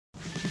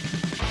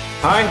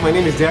Hi, my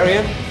name is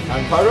Darian.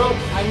 I'm Farouk.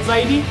 I'm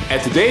Zaidi. And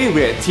today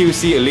we're at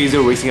TOC-Aylezo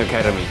Racing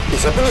Academy.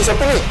 Siapa ni?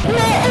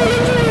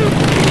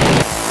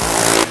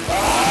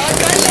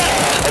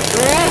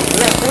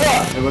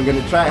 And we're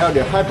going to try out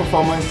the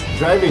high-performance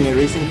driving and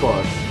racing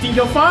course. Think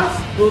you're fast?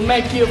 We'll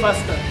make you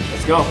faster.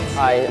 Let's go.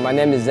 Hi, my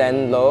name is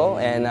Zen Lo,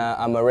 and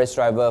I'm a race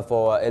driver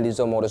for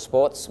Aylezo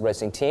Motorsports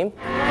racing team.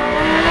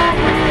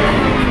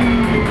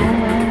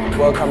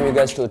 Welcome you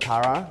guys to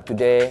Tara.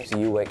 Today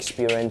you will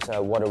experience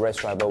what a race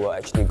driver will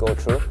actually go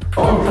through.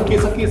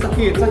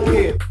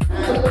 Sakit.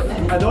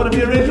 I don't want to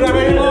be a race driver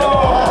anymore.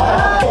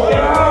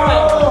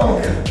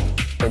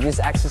 This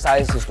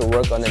exercise is to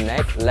work on the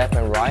neck, left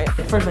and right.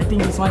 At first, I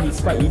think this one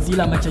is quite easy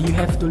lah. Macam you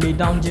have to lay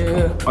down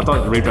je. I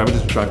thought race driver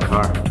just drive a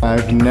car.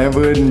 I've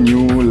never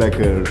knew like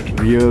a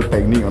real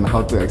technique on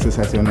how to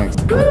exercise your neck.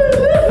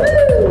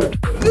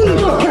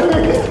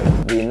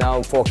 We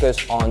now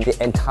focus on the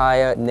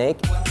entire neck.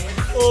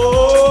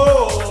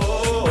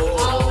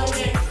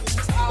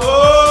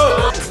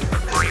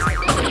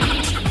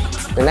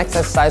 The next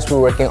exercise we're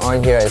working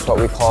on here is what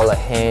we call a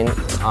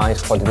hand-eye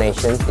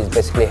coordination. It's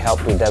basically help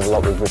to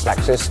develop with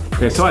reflexes.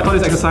 Okay, so I thought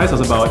this exercise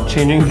was about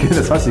changing gears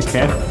as fast as you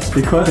can,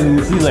 because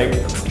you see like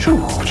choo.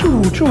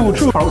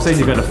 Farouk says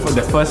you got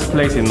the first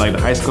place in like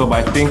the high school,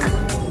 but I think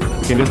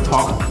we can just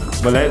talk.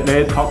 But let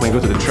it talk when we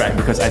go to the track,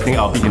 because I think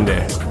I'll beat him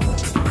there.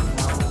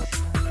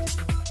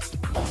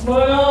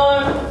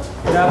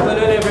 Good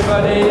afternoon,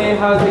 everybody.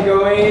 How's it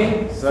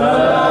going?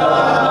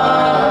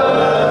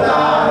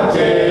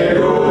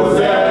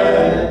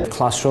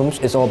 Classrooms,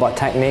 it's all about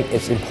technique,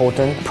 it's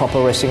important.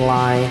 Proper racing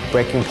line,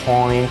 braking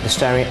point, the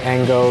steering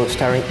angle,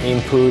 steering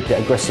input, the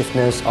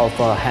aggressiveness of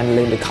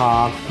handling the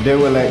car. There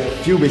were like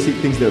few basic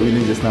things that we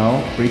learned just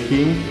now: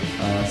 braking,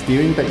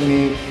 steering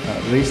technique,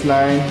 race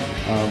line,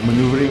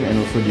 maneuvering, and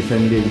also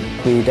defending.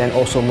 We then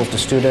also move the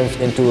students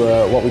into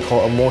what we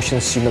call a motion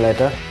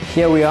simulator.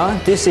 Here we are.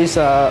 This is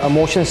a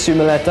motion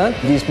simulator.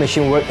 This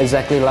machine works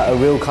exactly like a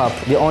real car.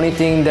 The only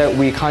thing that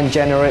we can't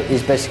generate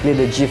is basically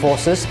the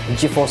G-forces.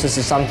 G-forces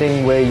is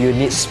something where you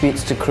need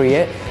speeds to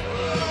create.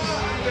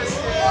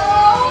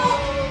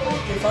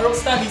 Okay, Farouk's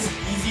style is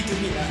easy to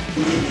beat lah.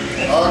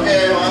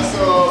 Okay,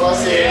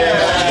 masuk.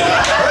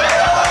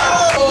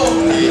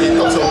 He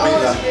talks so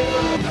big lah.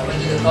 I went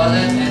to the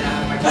toilet and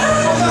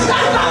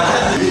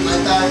Beat my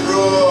time,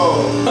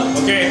 bro.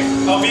 Okay,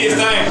 I'll beat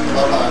his time.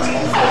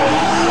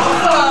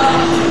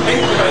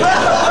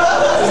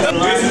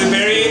 This is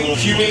very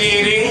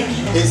humiliating.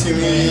 It's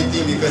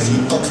humiliating because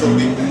he talks so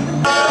big.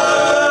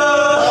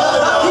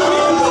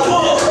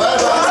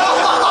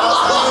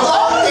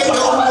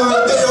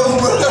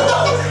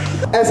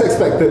 As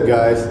expected,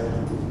 guys,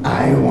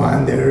 I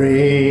won the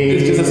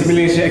race. It's just a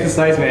simulation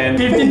exercise, man.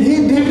 He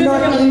did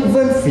not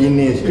even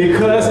finish.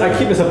 Because I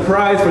keep a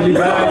surprise for you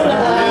guys on the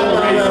real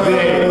race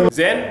day.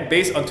 Zen,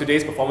 based on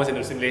today's performance in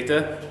the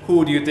simulator,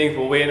 who do you think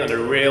will win on the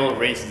real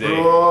race day?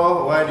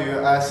 Bro, why do you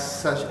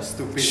ask such a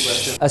stupid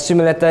question? A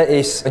simulator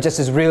is just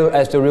as real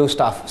as the real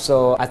stuff,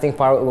 so I think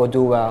Farouk will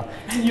do well.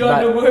 You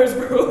are the worst,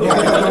 bro. You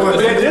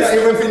did not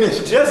even finish.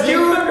 You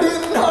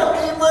did not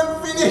even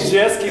finish.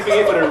 Just keeping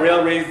it for the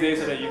real race day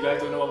so that you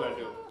guys don't know what we're gonna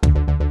do.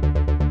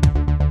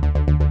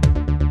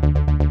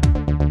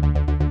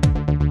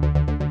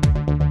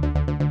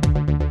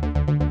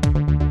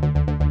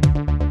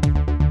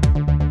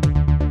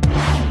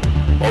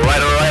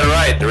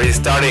 Alright, the race is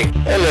starting.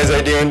 Hello,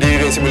 Zaidi yang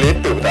diri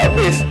simulator tak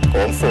habis.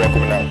 Confirm aku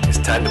menang. It's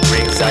time to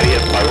bring Zaidi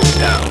and Farouk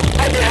down.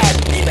 Ada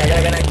hati nak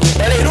jalan aku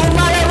balik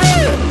rumah lah, bro!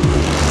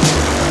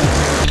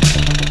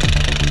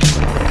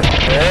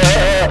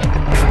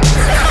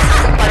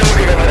 Pada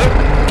muka kau, Farouk.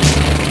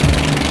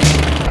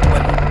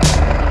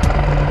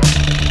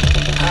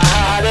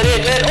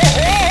 Let.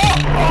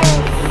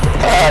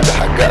 Dah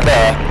agak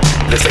dah.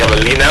 Let's take a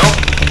lead now.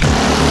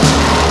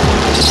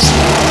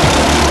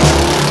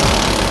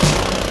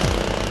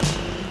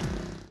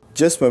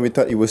 Just when we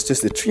thought it was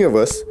just the three of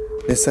us,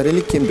 then suddenly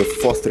came the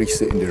fourth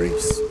racer in the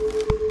race.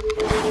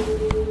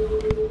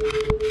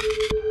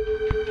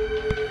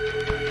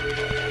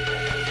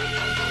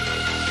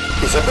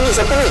 Siapa ni?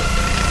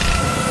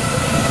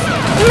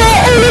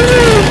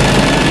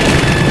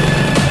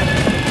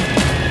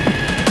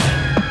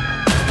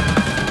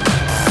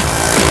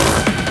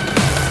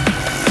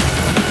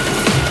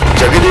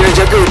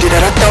 Jaga, dia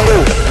dah datang tu.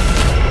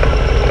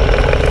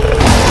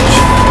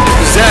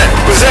 Who's that?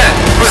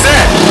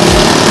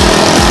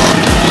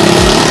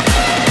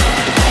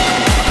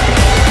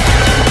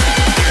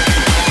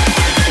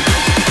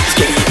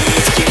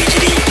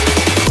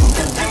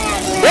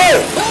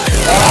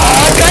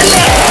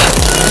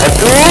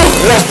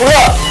 Last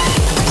pula.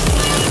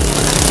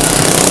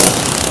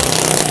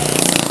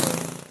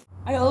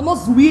 I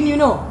almost win, you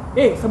know.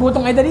 Hey, siapa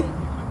potong I tadi?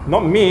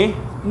 Not me.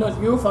 Not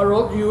you,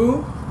 Farouk.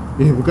 You.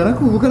 Bukan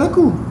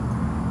aku.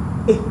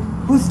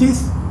 Who's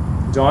this?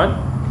 John?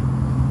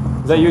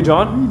 Is that you,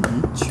 John?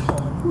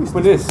 Who's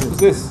this?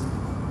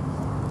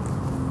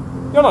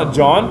 You're not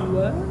John.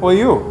 What? Who are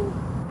you?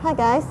 Hi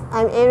guys,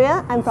 I'm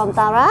Aria. I'm from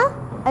Tara.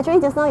 Actually,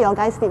 just now your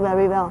guys did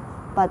very well,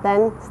 but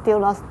then still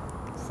lost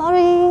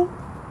Sorry.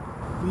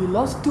 We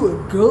lost to a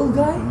girl,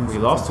 guy? We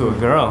lost to a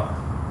girl.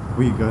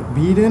 We got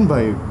beaten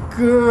by a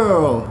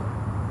girl.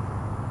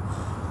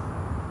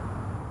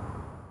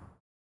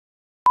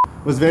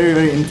 It was very,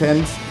 very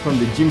intense from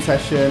the gym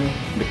session,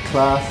 the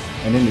class,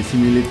 and then the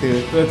simulator.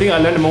 The thing I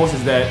learned the most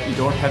is that you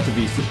don't have to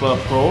be super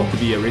pro to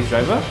be a race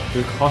driver.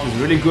 The course is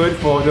really good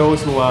for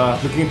those who are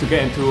looking to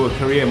get into a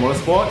career in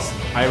motorsports.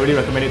 I really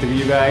recommend it to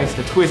you guys.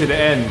 The twist at the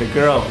end, the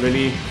girl,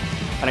 really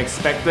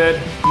unexpected.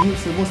 Ini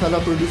semua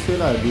salah producer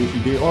lah. They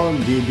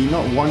did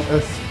not want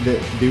us that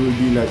they will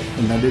be like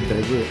another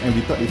driver, and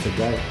we thought it's a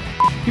guy.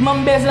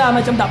 Memang best lah,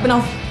 macam tak pernah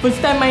first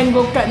time main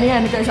go-kart ni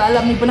kan dekat Shah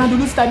Alam ni. Pernah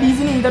dulu study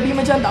sini tapi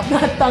macam tak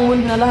pernah datang pun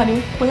kenalah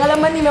ni.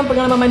 Pengalaman ni memang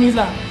pengalaman manis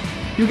lah.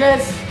 You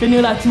guys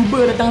kenalah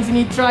cuba datang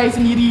sini, try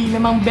sendiri.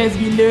 Memang best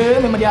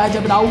gila. Memang dia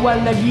ajar berawal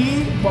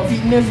lagi. Buat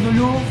fitness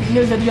dulu,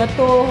 fitness jadi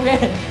jatuh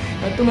kan.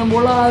 Jatuh main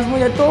bola semua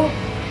jatuh.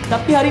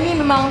 Tapi hari ni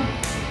memang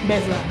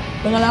best lah.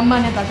 Pengalaman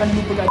yang tak akan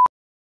dilupakan.